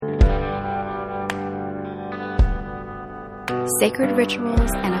sacred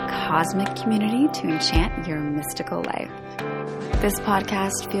rituals, and a cosmic community to enchant your mystical life. This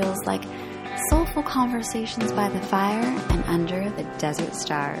podcast feels like soulful conversations by the fire and under the desert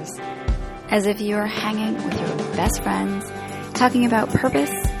stars, as if you are hanging with your best friends, talking about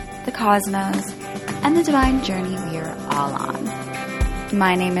purpose, the cosmos, and the divine journey we are all on.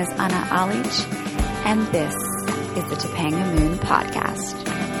 My name is Anna Alich, and this is the Topanga Moon Podcast.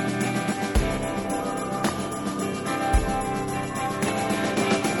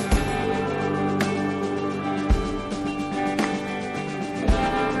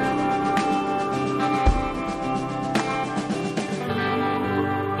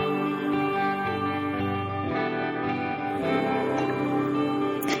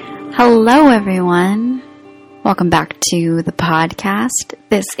 Hello, everyone. Welcome back to the podcast.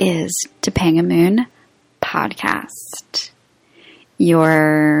 This is Topanga Moon Podcast,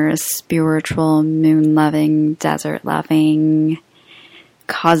 your spiritual, moon-loving, desert-loving,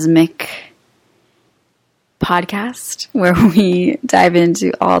 cosmic podcast where we dive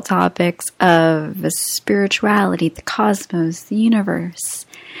into all topics of spirituality, the cosmos, the universe,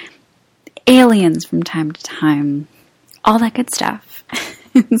 aliens from time to time, all that good stuff.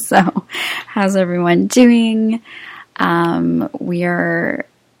 So, how's everyone doing? We are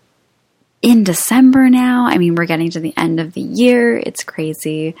in December now. I mean, we're getting to the end of the year. It's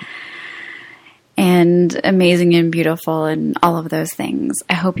crazy and amazing and beautiful and all of those things.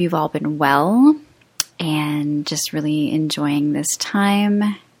 I hope you've all been well and just really enjoying this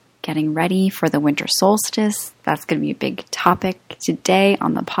time, getting ready for the winter solstice. That's going to be a big topic today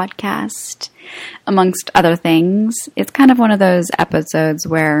on the podcast. Amongst other things, it's kind of one of those episodes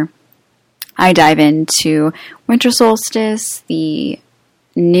where I dive into winter solstice, the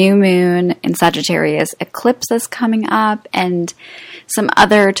new moon in Sagittarius eclipse that's coming up, and some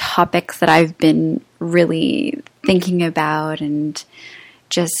other topics that I've been really thinking about and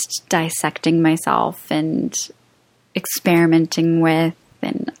just dissecting myself and experimenting with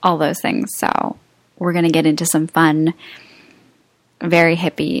and all those things. So we're going to get into some fun, very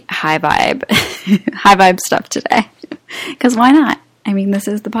hippie, high vibe stuff today. Because why not? I mean, this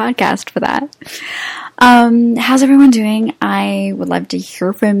is the podcast for that. How's everyone doing? I would love to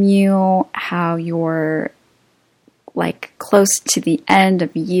hear from you, how your close to the end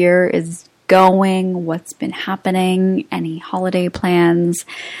of year is going, what's been happening, any holiday plans.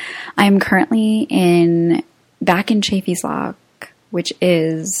 I'm currently back in Chaffee's Lock, which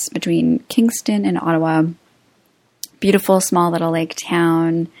is between Kingston and Ottawa. Beautiful, small little lake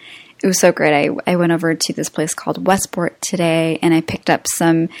town. It was so great. I went over to this place called Westport today, and I picked up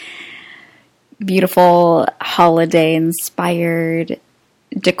some beautiful holiday-inspired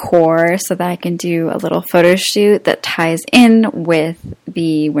decor so that I can do a little photo shoot that ties in with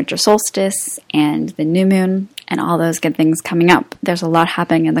the winter solstice and the new moon and all those good things coming up. There's a lot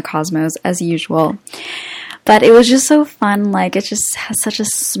happening in the cosmos, as usual. But it was just so fun. It just has such a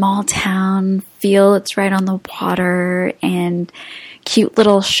small town feel. It's right on the water and cute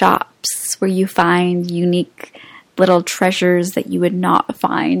little shops where you find unique little treasures that you would not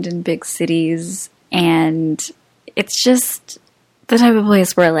find in big cities. And it's just the type of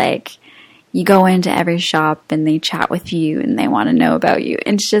place where you go into every shop and they chat with you and they want to know about you.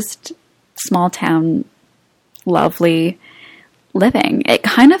 It's just small town, lovely living. It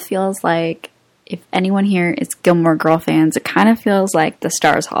kind of feels like, if anyone here is Gilmore Girl fans, it kind of feels like the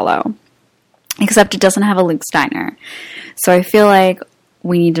Stars Hollow, except it doesn't have a Luke's Diner. So I feel like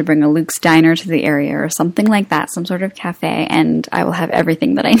we need to bring a Luke's Diner to the area or something like that, some sort of cafe, and I will have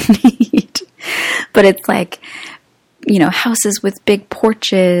everything that I need. But it's houses with big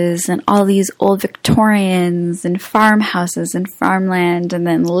porches and all these old Victorians and farmhouses and farmland and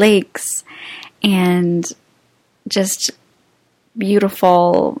then lakes and just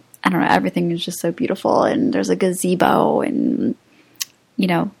beautiful. I don't know, everything is just so beautiful, and there's a gazebo and,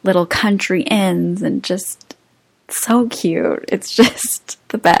 little country inns and just so cute. It's just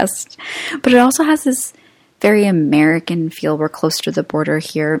the best. But it also has this very American feel. We're close to the border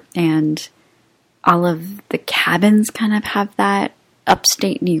here, and all of the cabins kind of have that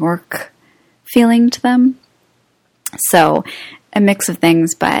upstate New York feeling to them. So a mix of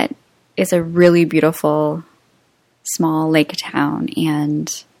things, but it's a really beautiful small lake town,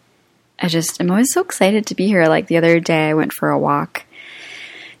 and I'm always so excited to be here. The other day I went for a walk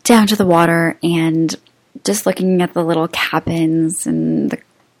down to the water and just looking at the little cabins and the,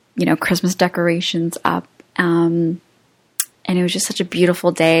 Christmas decorations up. And it was just such a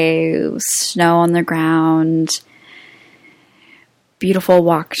beautiful day. It was snow on the ground, beautiful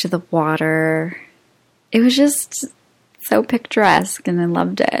walk to the water. It was just so picturesque and I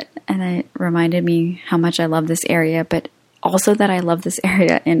loved it. And it reminded me how much I love this area, but also that I love this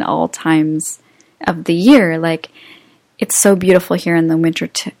area in all times of the year. Like, it's so beautiful here in the winter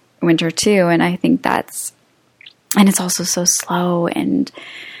too, and I think and it's also so slow, and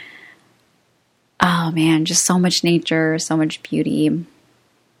oh man, just so much nature, so much beauty.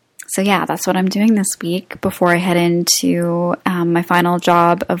 So yeah, that's what I'm doing this week before I head into my final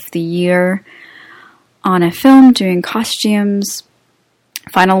job of the year on a film, doing costumes.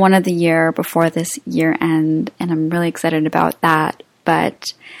 Final one of the year before this year end, and I'm really excited about that.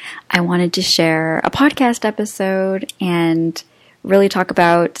 But I wanted to share a podcast episode and really talk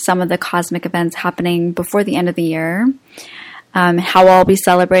about some of the cosmic events happening before the end of the year, how I'll be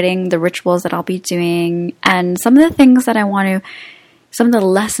celebrating, the rituals that I'll be doing, and some of the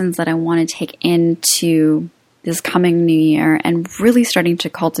lessons that I want to take into this coming new year and really starting to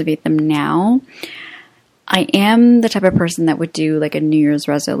cultivate them now. I am the type of person that would do like a New Year's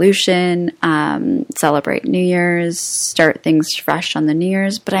resolution, celebrate New Year's, start things fresh on the New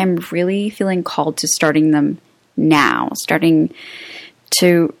Year's, but I'm really feeling called to starting them now, starting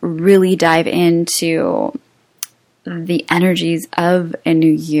to really dive into the energies of a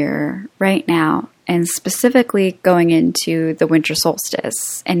new year right now, and specifically going into the winter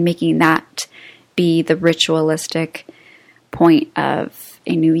solstice and making that be the ritualistic point of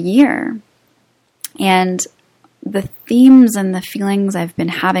a new year. And the themes and the feelings I've been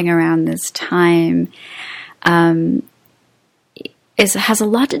having around this time has a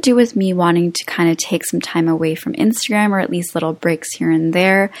lot to do with me wanting to kind of take some time away from Instagram, or at least little breaks here and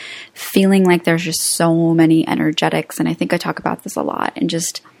there, feeling like there's just so many energetics. And I think I talk about this a lot, and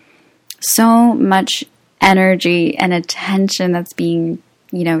just so much energy and attention that's being,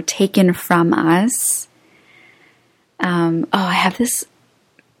 taken from us. I have this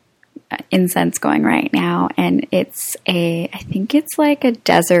incense going right now, and I think it's like a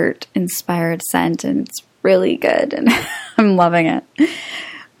desert inspired scent, and it's really good, and I'm loving it.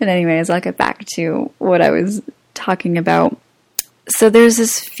 But anyways, I'll get back to what I was talking about. So there's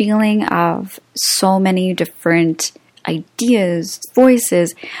this feeling of so many different ideas,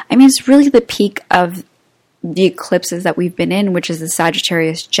 voices. I mean, it's really the peak of the eclipses that we've been in, which is the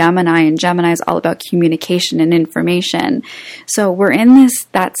Sagittarius Gemini, and Gemini is all about communication and information. So we're in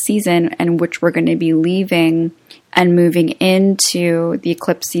that season in which we're going to be leaving and moving into the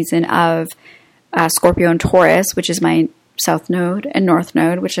eclipse season of Scorpio and Taurus, which is my South Node and North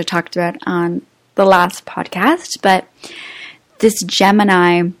Node, which I talked about on the last podcast. But this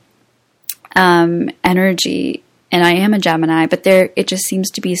Gemini energy, and I am a Gemini, but it just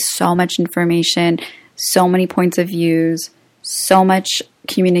seems to be so much information, so many points of views, so much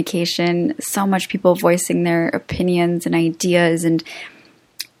communication, so much people voicing their opinions and ideas, and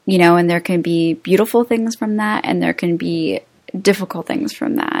and there can be beautiful things from that, and there can be difficult things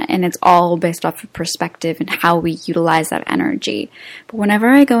from that, and it's all based off of perspective and how we utilize that energy. But whenever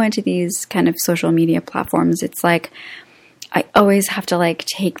I go into these kind of social media platforms, it's like I always have to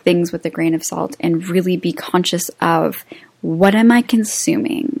take things with a grain of salt and really be conscious of, what am I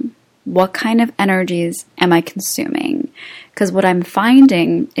consuming? What kind of energies am I consuming? Because what I'm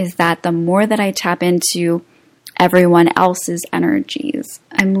finding is that the more that I tap into everyone else's energies,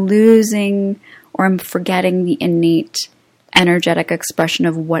 I'm losing, or I'm forgetting the innate energetic expression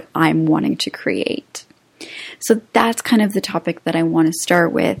of what I'm wanting to create. So that's kind of the topic that I want to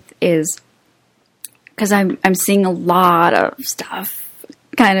start with, is because I'm seeing a lot of stuff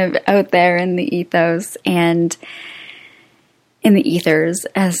kind of out there in the ethos and in the ethers,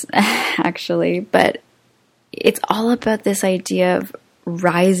 as actually, but it's all about this idea of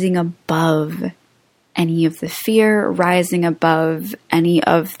rising above any of the fear, rising above any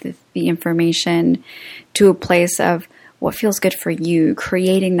of the information, to a place of what feels good for you,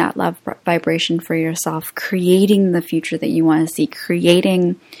 creating that love vibration for yourself, creating the future that you want to see,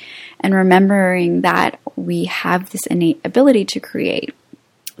 creating and remembering that we have this innate ability to create.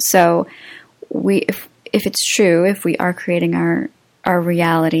 So if it's true, if we are creating our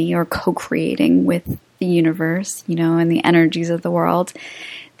reality, or co-creating with the universe, and the energies of the world,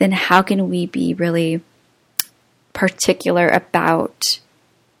 then how can we be really particular about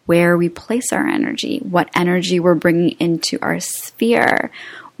where we place our energy, what energy we're bringing into our sphere,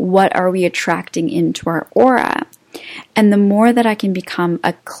 what are we attracting into our aura? And the more that I can become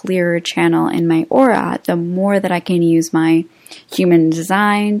a clearer channel in my aura, the more that I can use my human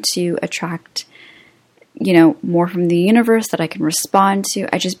design to attract, more from the universe that I can respond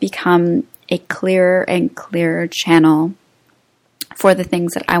to. I just become a clearer and clearer channel for the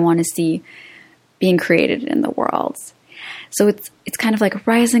things that I want to see being created in the world. So it's kind of like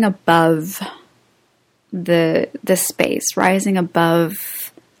rising above the space, rising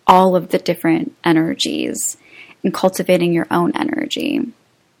above all of the different energies, and cultivating your own energy.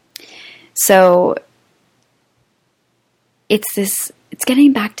 So it's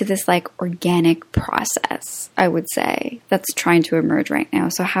getting back to this like organic process, I would say, that's trying to emerge right now.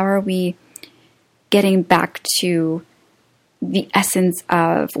 So how are we getting back to the essence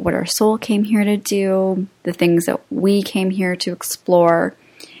of what our soul came here to do, the things that we came here to explore,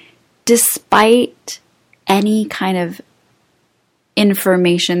 despite any kind of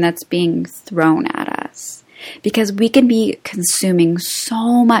information that's being thrown at us? Because we can be consuming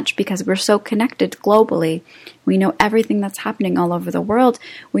so much because we're so connected globally. We know everything that's happening all over the world.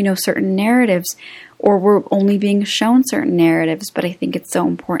 We know certain narratives, or we're only being shown certain narratives. But I think it's so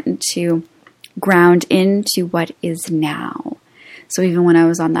important to ground into what is now. So even when I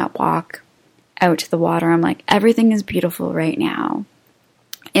was on that walk out to the water, I'm like, everything is beautiful right now.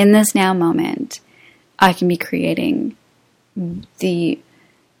 In this now moment, I can be creating the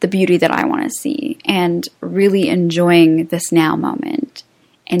beauty that I want to see, and really enjoying this now moment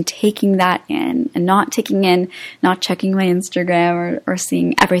and taking that in, and not checking my Instagram or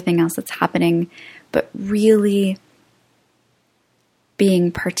seeing everything else that's happening, but really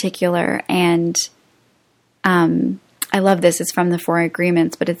being particular. And I love this. It's from the 4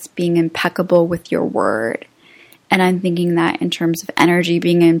 Agreements, but it's being impeccable with your word. And I'm thinking that in terms of energy,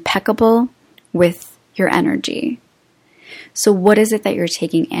 being impeccable with your energy. So what is it that you're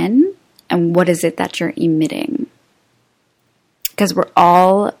taking in, and what is it that you're emitting? Because we're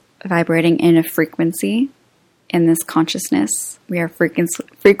all vibrating in a frequency in this consciousness. We are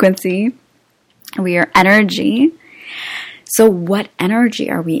frequency. We are energy. So what energy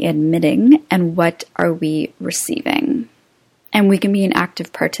are we emitting, and what are we receiving? And we can be an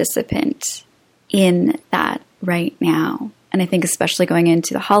active participant in that right now. And I think especially going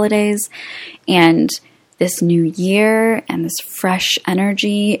into the holidays and this new year and this fresh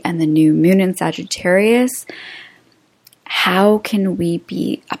energy and the new moon in Sagittarius, how can we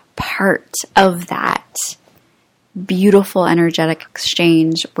be a part of that beautiful energetic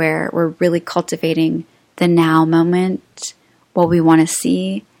exchange where we're really cultivating the now moment, what we want to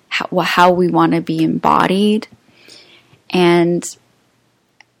see, how we want to be embodied? And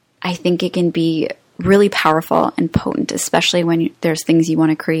I think it can be really powerful and potent, especially when there's things you want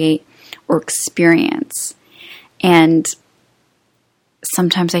to create or experience. And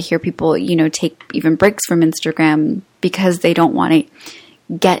sometimes I hear people, take even breaks from Instagram because they don't want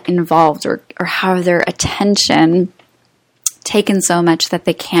to get involved or have their attention taken so much that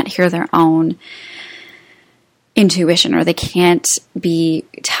they can't hear their own intuition, or they can't be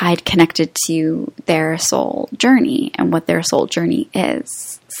connected to their soul journey and what their soul journey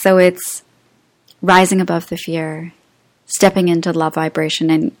is. So it's rising above the fear, stepping into love vibration,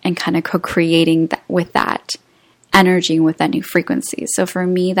 and kind of co-creating with that energy, with that new frequency. So for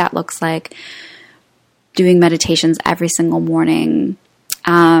me, that looks like doing meditations every single morning,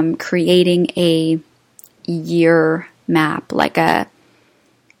 creating a year map, like a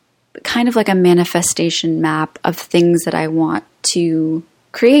kind of like a manifestation map of things that I want to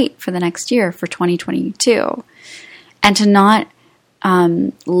create for the next year, for 2022, and to not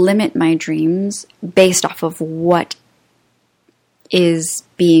limit my dreams based off of what is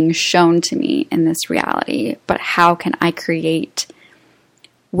being shown to me in this reality, but how can I create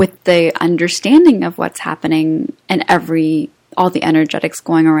with the understanding of what's happening and all the energetics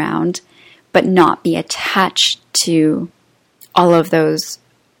going around, but not be attached to all of those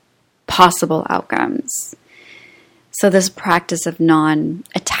possible outcomes. So this practice of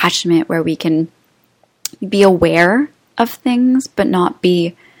non-attachment, where we can be aware of things, but not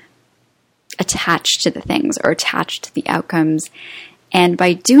be attached to the things or attached to the outcomes. And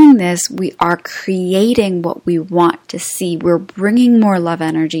by doing this, we are creating what we want to see. We're bringing more love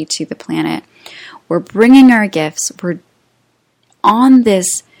energy to the planet. We're bringing our gifts. We're on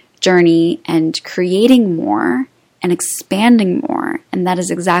this journey and creating more and expanding more. And that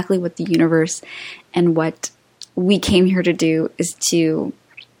is exactly what the universe and what we came here to do, is to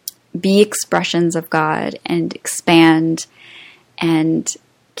be expressions of God and expand and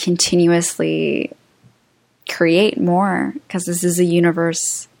continuously create more, because this is a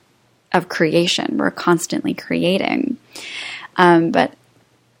universe of creation. We're constantly creating. But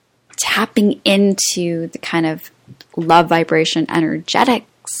tapping into the kind of love vibration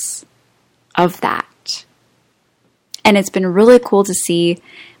energetics of that. And it's been really cool to see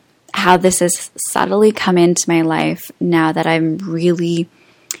how this has subtly come into my life now that I'm really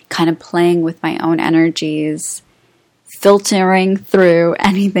kind of playing with my own energies, filtering through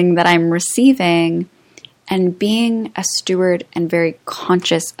anything that I'm receiving, and being a steward and very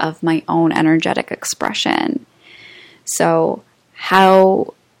conscious of my own energetic expression. So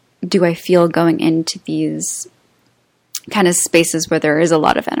how do I feel going into these kind of spaces where there is a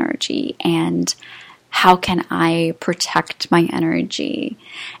lot of energy, and how can I protect my energy,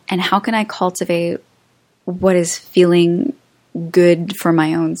 and how can I cultivate what is feeling good for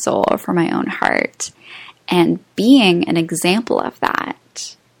my own soul or for my own heart, and being an example of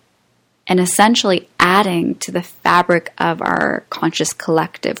that, and essentially adding to the fabric of our conscious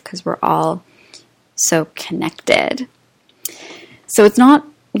collective, because we're all so connected. So it's not,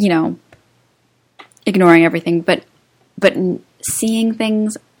 ignoring everything, but seeing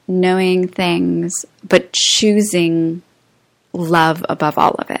things, knowing things, but choosing love above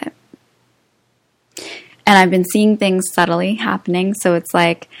all of it. And I've been seeing things subtly happening. So it's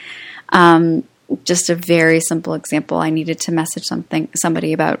like, just a very simple example. I needed to message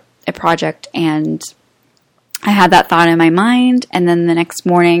somebody about a project, and I had that thought in my mind, and then the next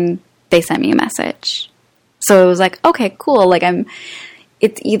morning they sent me a message. So it was like, okay, cool. Like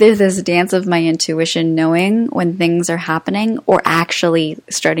it's either this dance of my intuition knowing when things are happening, or actually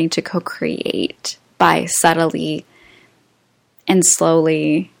starting to co-create by subtly and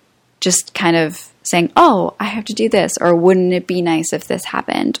slowly just kind of saying, oh, I have to do this, or wouldn't it be nice if this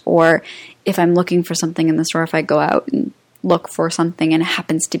happened? Or if I'm looking for something in the store, if I go out and look for something and it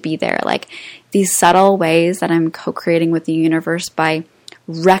happens to be there, like these subtle ways that I'm co-creating with the universe by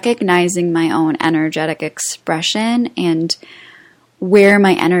recognizing my own energetic expression and where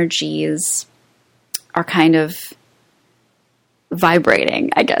my energies are kind of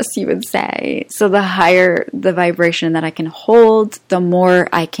vibrating, I guess you would say. So the higher the vibration that I can hold, the more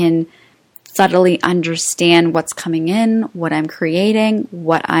I can subtly understand what's coming in, what I'm creating,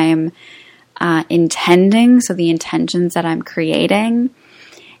 what I'm intending, so the intentions that I'm creating.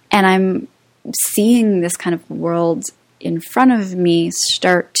 And I'm seeing this kind of world in front of me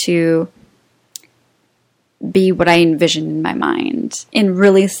start to be what I envision in my mind in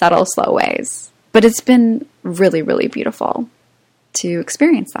really subtle, slow ways. But it's been really, really beautiful to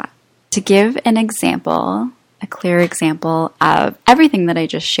experience that. To give an example, a clear example of everything that I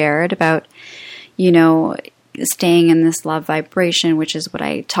just shared about, staying in this love vibration, which is what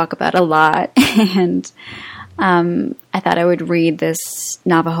I talk about a lot. And I thought I would read this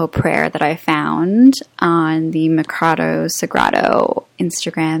Navajo prayer that I found on the Mercado Sagrado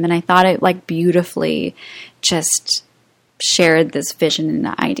Instagram. And I thought it beautifully just shared this vision and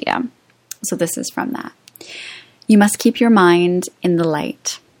the idea. So this is from that. You must keep your mind in the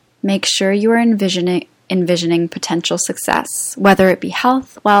light. Make sure you are envisioning potential success, whether it be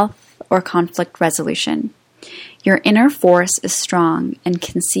health, wealth, or conflict resolution. Your inner force is strong and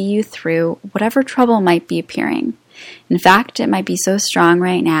can see you through whatever trouble might be appearing. In fact, it might be so strong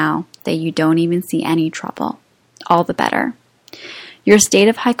right now that you don't even see any trouble. All the better. Your state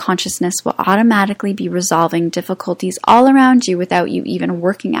of high consciousness will automatically be resolving difficulties all around you without you even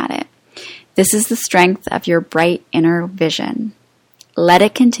working at it. This is the strength of your bright inner vision. Let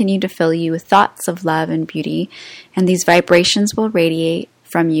it continue to fill you with thoughts of love and beauty, and these vibrations will radiate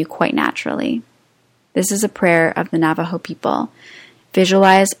from you quite naturally. This is a prayer of the Navajo people.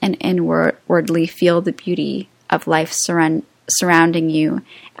 Visualize and inwardly feel the beauty of life surrounding you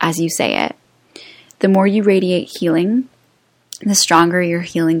as you say it. The more you radiate healing, the stronger your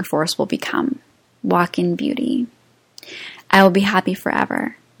healing force will become. Walk in beauty. I will be happy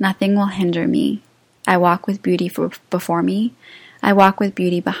forever. Nothing will hinder me. I walk with beauty before me. I walk with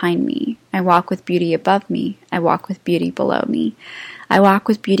beauty behind me. I walk with beauty above me. I walk with beauty below me. I walk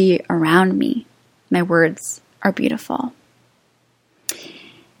with beauty around me. My words are beautiful.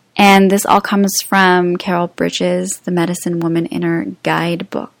 And this all comes from Carol Bridges' The Medicine Woman Inner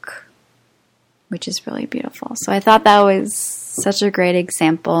Guidebook, which is really beautiful. So I thought that was such a great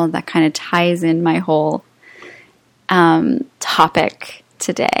example that kind of ties in my whole topic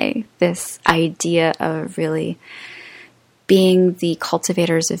today. This idea of really being the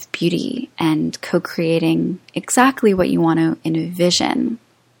cultivators of beauty and co-creating exactly what you want to envision,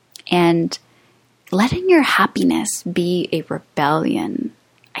 and letting your happiness be a rebellion.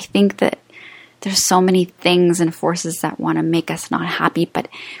 I think that there's so many things and forces that want to make us not happy, but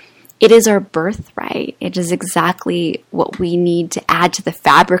it is our birthright. It is exactly what we need to add to the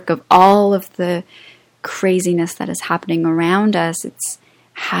fabric of all of the craziness that is happening around us. It's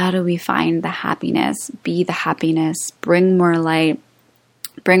how do we find the happiness, be the happiness, bring more light,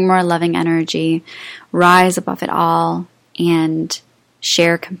 bring more loving energy, rise above it all, and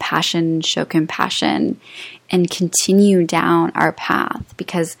share compassion, show compassion, and continue down our path,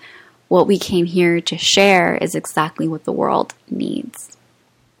 because what we came here to share is exactly what the world needs.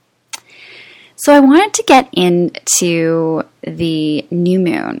 So I wanted to get into the new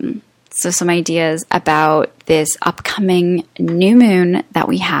moon. So some ideas about this upcoming new moon that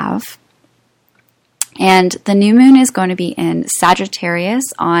we have. And the new moon is going to be in Sagittarius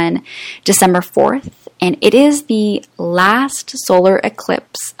on December 4th. And it is the last solar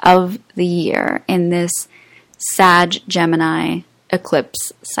eclipse of the year in this Sag-Gemini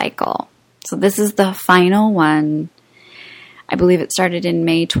eclipse cycle. So this is the final one. I believe it started in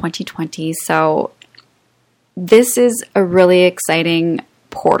May 2020. So this is a really exciting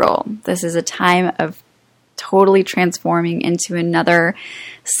portal. This is a time of totally transforming into another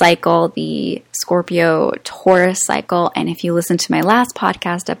cycle, the Scorpio-Taurus cycle. And if you listen to my last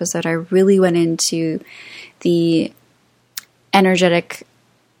podcast episode, I really went into the energetic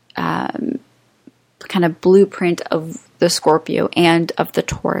kind of blueprint of the Scorpio and of the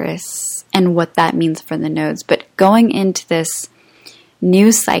Taurus and what that means for the nodes. But going into this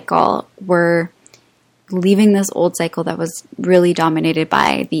new cycle, we're leaving this old cycle that was really dominated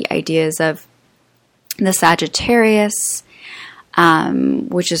by the ideas of the Sagittarius,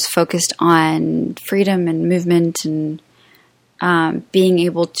 which is focused on freedom and movement and being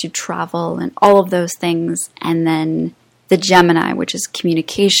able to travel and all of those things. And then the Gemini, which is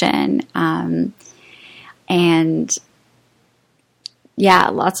communication, and yeah,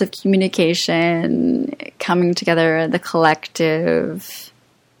 lots of communication, coming together, the collective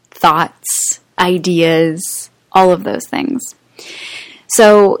thoughts, ideas, all of those things.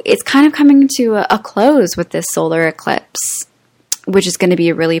 So it's kind of coming to a close with this solar eclipse, which is going to be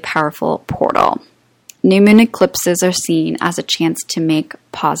a really powerful portal. New moon eclipses are seen as a chance to make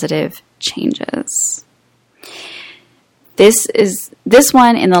positive changes. This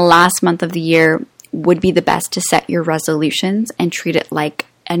one in the last month of the year would be the best to set your resolutions and treat it like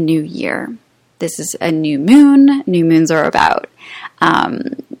a new year. This is a new moon. New moons are about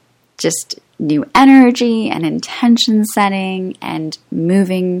just new energy and intention setting and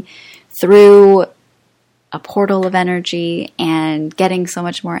moving through a portal of energy and getting so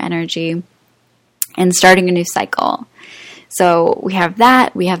much more energy and starting a new cycle. So we have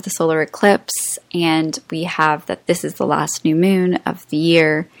that, we have the solar eclipse, and we have that this is the last new moon of the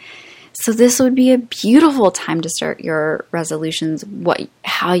year. So this would be a beautiful time to start your resolutions,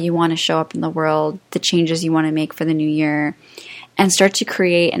 how you want to show up in the world, the changes you want to make for the new year, and start to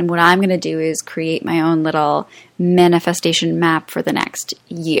create. And what I'm going to do is create my own little manifestation map for the next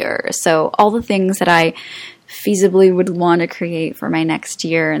year. So all the things that I feasibly would want to create for my next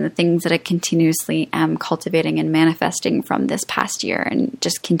year and the things that I continuously am cultivating and manifesting from this past year and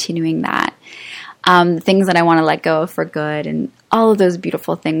just continuing that. The things that I want to let go of for good and all of those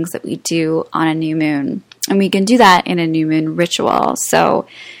beautiful things that we do on a new moon. And we can do that in a new moon ritual. So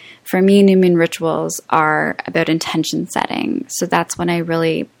for me, new moon rituals are about intention setting. So that's when I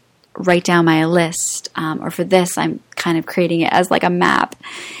really write down my list. Or for this, I'm kind of creating it as like a map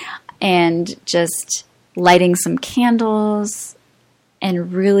and just lighting some candles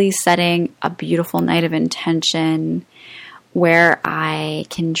and really setting a beautiful night of intention where I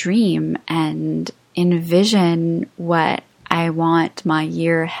can dream and envision what I want my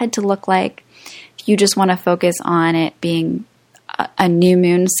year ahead to look like. If you just want to focus on it being a new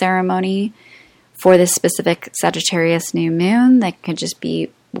moon ceremony for this specific Sagittarius new moon, that could just be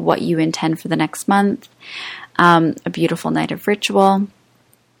what you intend for the next month. A beautiful night of ritual.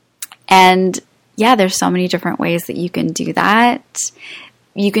 And yeah, there's so many different ways that you can do that.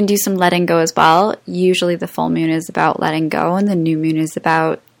 You can do some letting go as well. Usually the full moon is about letting go and the new moon is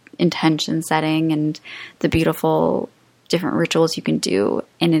about intention setting and the beautiful different rituals you can do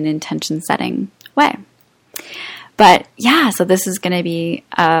in an intention setting way. But yeah, so this is going to be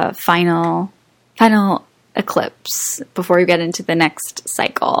a final eclipse before we get into the next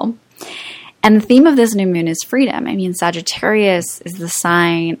cycle. And the theme of this new moon is freedom. I mean, Sagittarius is the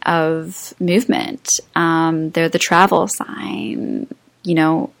sign of movement. They're the travel sign,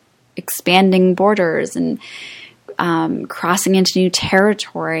 expanding borders and crossing into new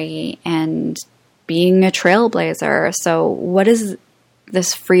territory and being a trailblazer. So what does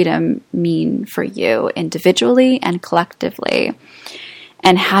this freedom mean for you individually and collectively?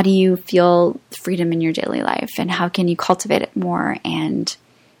 And how do you feel freedom in your daily life? And how can you cultivate it more and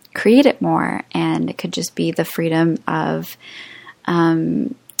create it more? And it could just be the freedom of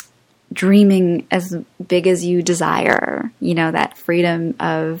dreaming as big as you desire, that freedom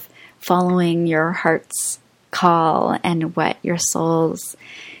of following your heart's call and what your soul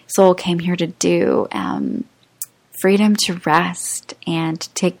came here to do. Freedom to rest and to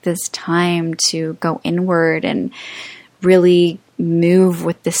take this time to go inward and really move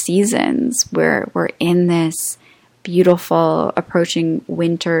with the seasons. We're in this beautiful approaching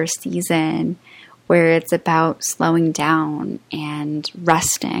winter season where it's about slowing down and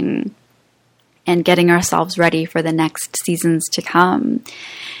resting and getting ourselves ready for the next seasons to come.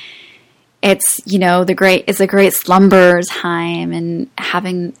 It's, it's a great slumber time, and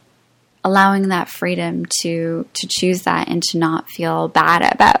allowing that freedom to choose that and to not feel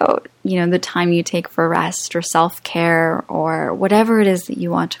bad about, the time you take for rest or self-care or whatever it is that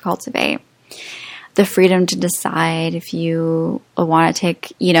you want to cultivate. The freedom to decide if you want to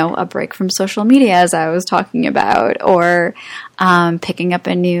take, a break from social media, as I was talking about, or picking up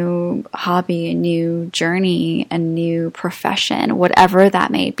a new hobby, a new journey, a new profession, whatever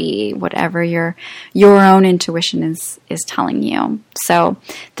that may be, whatever your own intuition is telling you. So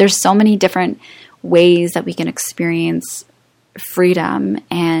there's so many different ways that we can experience freedom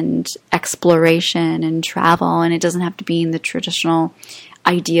and exploration and travel, and it doesn't have to be in the traditional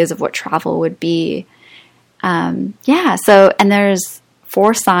ideas of what travel would be. And there's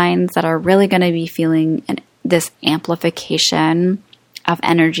 4 signs that are really going to be feeling this amplification of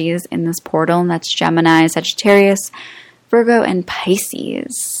energies in this portal, and that's Gemini, Sagittarius, Virgo, and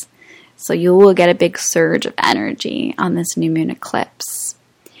Pisces. So you will get a big surge of energy on this new moon eclipse.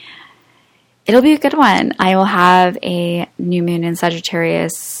 It'll be a good one. I will have a new moon in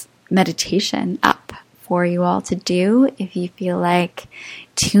Sagittarius meditation up for you all to do if you feel like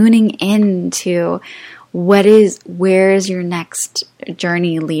tuning into where's your next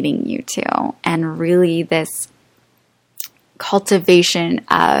journey leading you to, and really this cultivation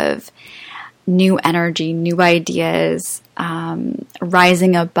of new energy, new ideas,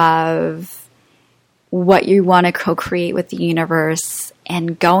 rising above what you want to co-create with the universe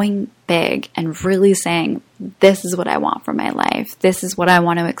and going big and really saying, this is what I want for my life. This is what I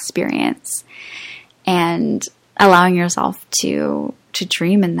want to experience. And allowing yourself to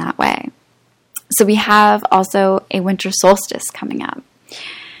dream in that way. So we have also a winter solstice coming up.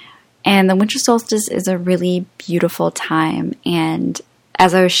 And the winter solstice is a really beautiful time. And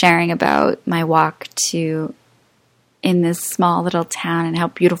as I was sharing about my walk in this small little town and how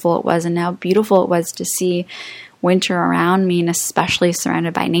beautiful it was, and how beautiful it was to see winter around me, and especially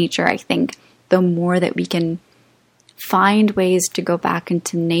surrounded by nature, I think the more that we can find ways to go back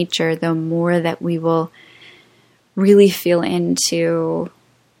into nature, the more that we will really feel into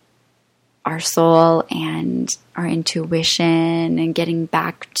our soul and our intuition, and getting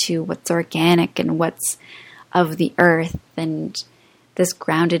back to what's organic and what's of the earth, and this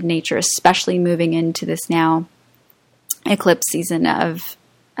grounded nature, especially moving into this now eclipse season of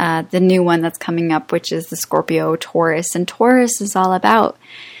the new one that's coming up, which is the Scorpio Taurus. And Taurus is all about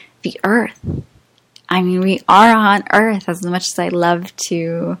the earth. I mean, we are on earth. As much as I love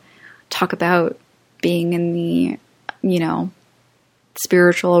to talk about being in the,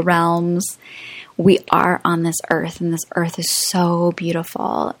 spiritual realms, we are on this earth, and this earth is so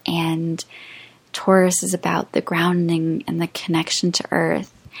beautiful. And Taurus is about the grounding and the connection to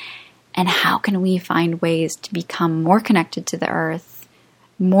earth. And how can we find ways to become more connected to the earth,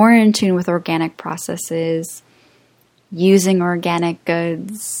 more in tune with organic processes, using organic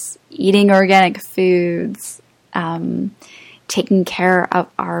goods, eating organic foods, taking care of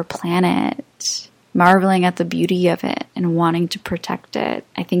our planet, marveling at the beauty of it and wanting to protect it.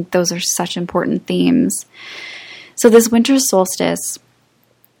 I think those are such important themes. So this winter solstice,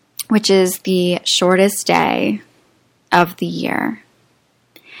 which is the shortest day of the year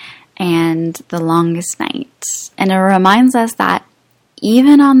and the longest night, and it reminds us that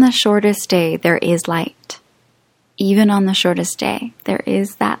even on the shortest day, there is light. Even on the shortest day, there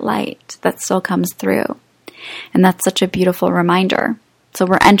is that light that still comes through. And that's such a beautiful reminder. So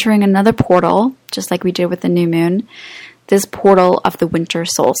we're entering another portal, just like we did with the new moon, this portal of the winter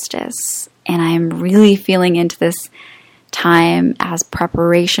solstice. And I am really feeling into this time as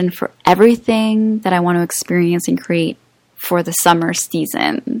preparation for everything that I want to experience and create for the summer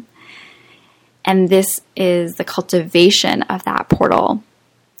season. And this is the cultivation of that portal.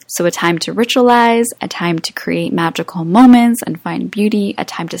 So a time to ritualize, a time to create magical moments and find beauty, a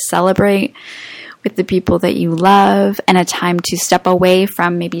time to celebrate with the people that you love, and a time to step away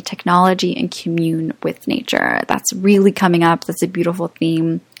from maybe technology and commune with nature. That's really coming up. That's a beautiful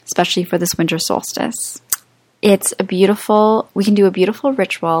theme, especially for this winter solstice. We can do a beautiful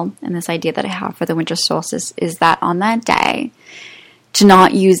ritual, and this idea that I have for the winter solstice is that on that day, to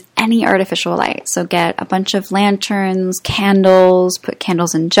not use any artificial light. So get a bunch of lanterns, candles, put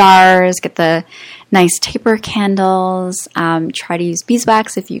candles in jars, get the nice taper candles, try to use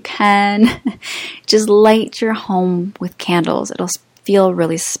beeswax if you can. Just light your home with candles. It'll feel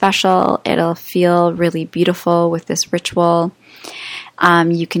really special. It'll feel really beautiful with this ritual.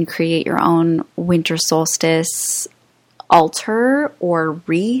 You can create your own winter solstice altar or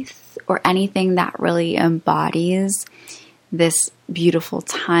wreath or anything that really embodies this beautiful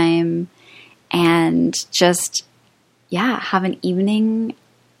time, and just, have an evening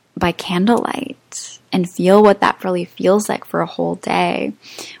by candlelight and feel what that really feels like for a whole day.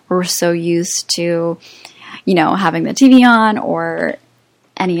 We're so used to, having the TV on or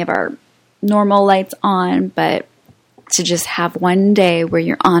any of our normal lights on, but to just have one day where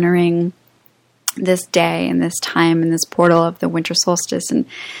you're honoring this day and this time and this portal of the winter solstice and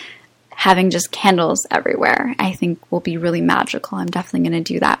having just candles everywhere, I think will be really magical. I'm definitely going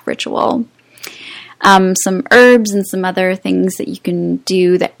to do that ritual. Some herbs and some other things that you can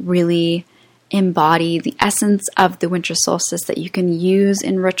do that really embody the essence of the winter solstice that you can use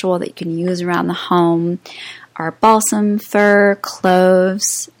in ritual, that you can use around the home, are balsam, fir,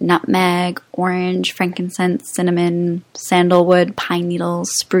 cloves, nutmeg, orange, frankincense, cinnamon, sandalwood, pine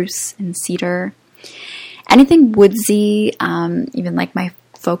needles, spruce, and cedar. Anything woodsy, even like my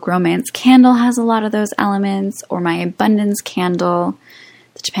folk romance candle has a lot of those elements, or my abundance candle.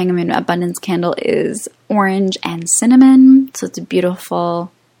 The Topanga Moon Abundance Candle is orange and cinnamon, so it's a beautiful,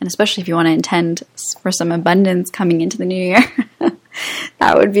 and especially if you want to intend for some abundance coming into the new year,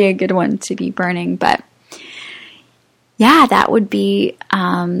 that would be a good one to be burning. But yeah, that would be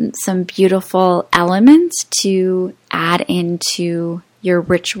some beautiful elements to add into your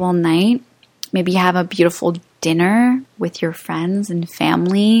ritual night. Maybe have a beautiful dinner with your friends and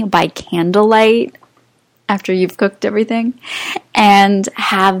family by candlelight after you've cooked everything, and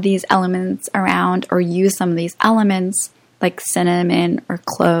have these elements around, or use some of these elements like cinnamon or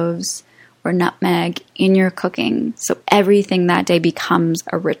cloves or nutmeg in your cooking. So everything that day becomes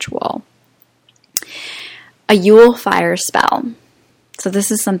a ritual. A Yule fire spell. So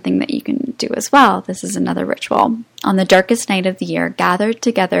this is something that you can do as well. This is another ritual. On the darkest night of the year, gather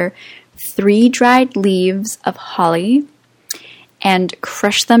together 3 dried leaves of holly and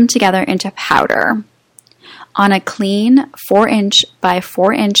crush them together into powder. On a clean 4-inch by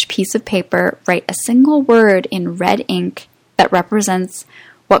 4-inch piece of paper, write a single word in red ink that represents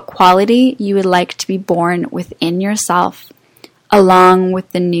what quality you would like to be born within yourself, along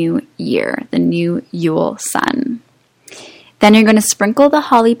with the new year, the new Yule sun. Then you're going to sprinkle the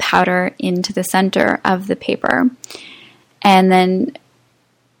holly powder into the center of the paper, and then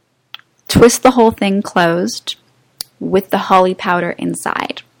twist the whole thing closed with the holly powder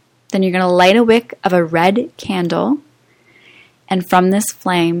inside. Then you're going to light a wick of a red candle, and from this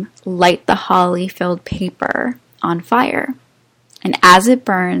flame, light the holly-filled paper on fire. And as it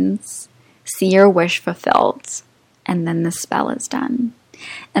burns, see your wish fulfilled, and then the spell is done.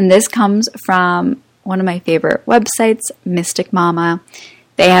 And this comes from one of my favorite websites, Mystic Mama.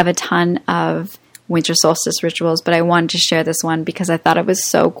 They have a ton of winter solstice rituals, but I wanted to share this one because I thought it was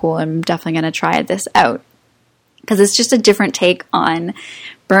so cool. I'm definitely going to try this out, because it's just a different take on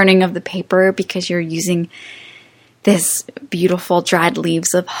burning of the paper, because you're using this beautiful dried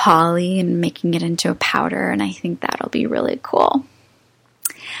leaves of holly and making it into a powder, and I think that'll be really cool.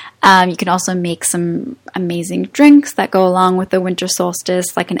 You can also make some amazing drinks that go along with the winter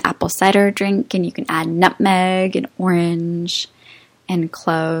solstice, like an apple cider drink, and you can add nutmeg and orange and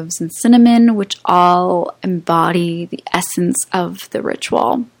cloves and cinnamon, which all embody the essence of the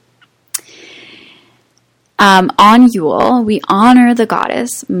ritual. On Yule, we honor the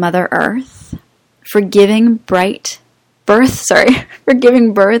goddess, Mother Earth, for giving birth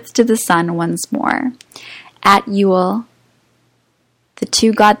to the sun once more. At Yule, the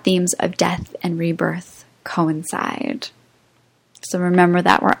 2 god themes of death and rebirth coincide. So remember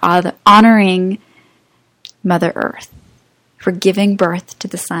that we're honoring Mother Earth for giving birth to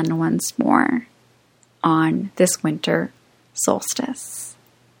the sun once more on this winter solstice.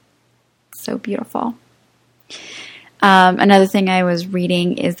 So beautiful. Another thing I was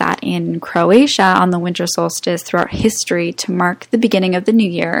reading is that in Croatia on the winter solstice throughout history, to mark the beginning of the new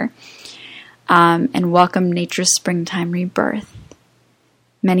year and welcome nature's springtime rebirth,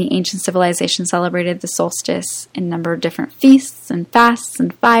 many ancient civilizations celebrated the solstice in a number of different feasts and fasts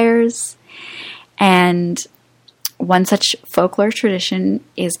and fires. And one such folklore tradition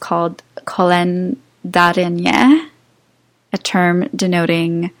is called kolendarenje, a term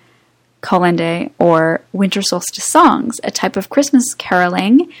denoting kolende, or winter solstice songs, a type of Christmas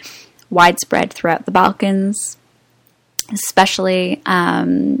caroling widespread throughout the Balkans, especially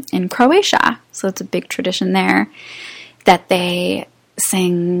in Croatia. So it's a big tradition there that they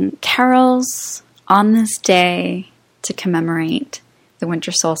sing carols on this day to commemorate the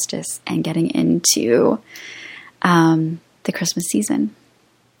winter solstice and getting into the Christmas season.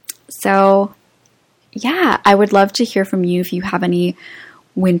 So yeah, I would love to hear from you if you have any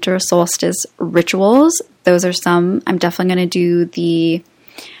winter solstice rituals. Those are some. I'm definitely going to do the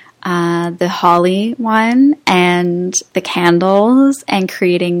holly one and the candles, and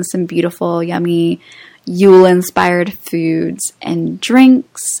creating some beautiful, yummy Yule-inspired foods and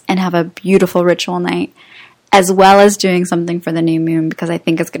drinks and have a beautiful ritual night, as well as doing something for the new moon, because I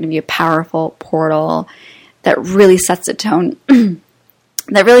think it's going to be a powerful portal that really sets a tone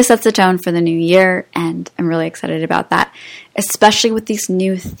that really sets the tone for the new year, and I'm really excited about that, especially with this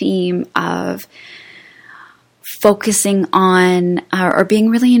new theme of focusing on or being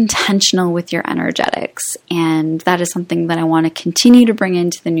really intentional with your energetics. And that is something that I want to continue to bring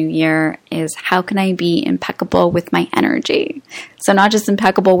into the new year, is how can I be impeccable with my energy? So not just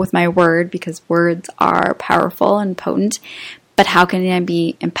impeccable with my word, because words are powerful and potent, but how can I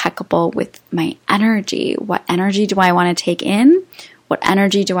be impeccable with my energy? What energy do I want to take in? What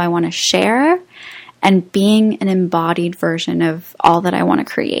energy do I want to share? And being an embodied version of all that I want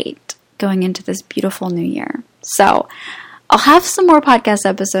to create going into this beautiful new year. So I'll have some more podcast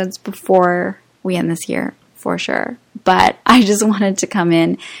episodes before we end this year, for sure. But I just wanted to come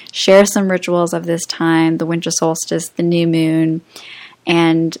in, share some rituals of this time, the winter solstice, the new moon,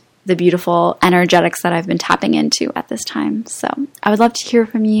 and the beautiful energetics that I've been tapping into at this time. So I would love to hear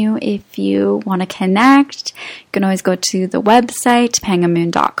from you. If you want to connect, you can always go to the website,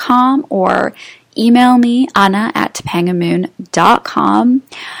 topangamoon.com, or email me, anna@topangamoon.com.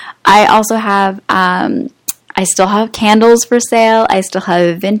 I also have, I still have candles for sale. I still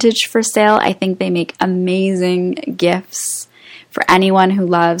have vintage for sale. I think they make amazing gifts for anyone who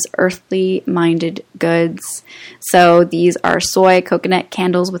loves earthly-minded goods. So these are soy coconut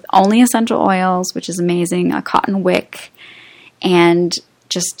candles with only essential oils, which is amazing, a cotton wick, and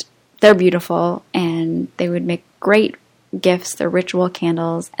just, they're beautiful, and they would make great gifts. They're ritual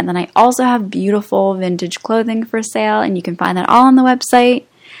candles. And then I also have beautiful vintage clothing for sale, and you can find that all on the website.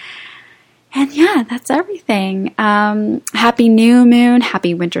 And yeah, that's everything. Happy new moon,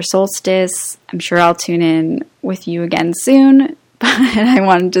 happy winter solstice. I'm sure I'll tune in with you again soon, but I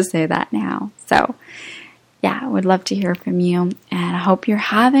wanted to say that now. So yeah, I would love to hear from you, and I hope you're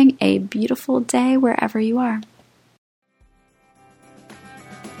having a beautiful day wherever you are.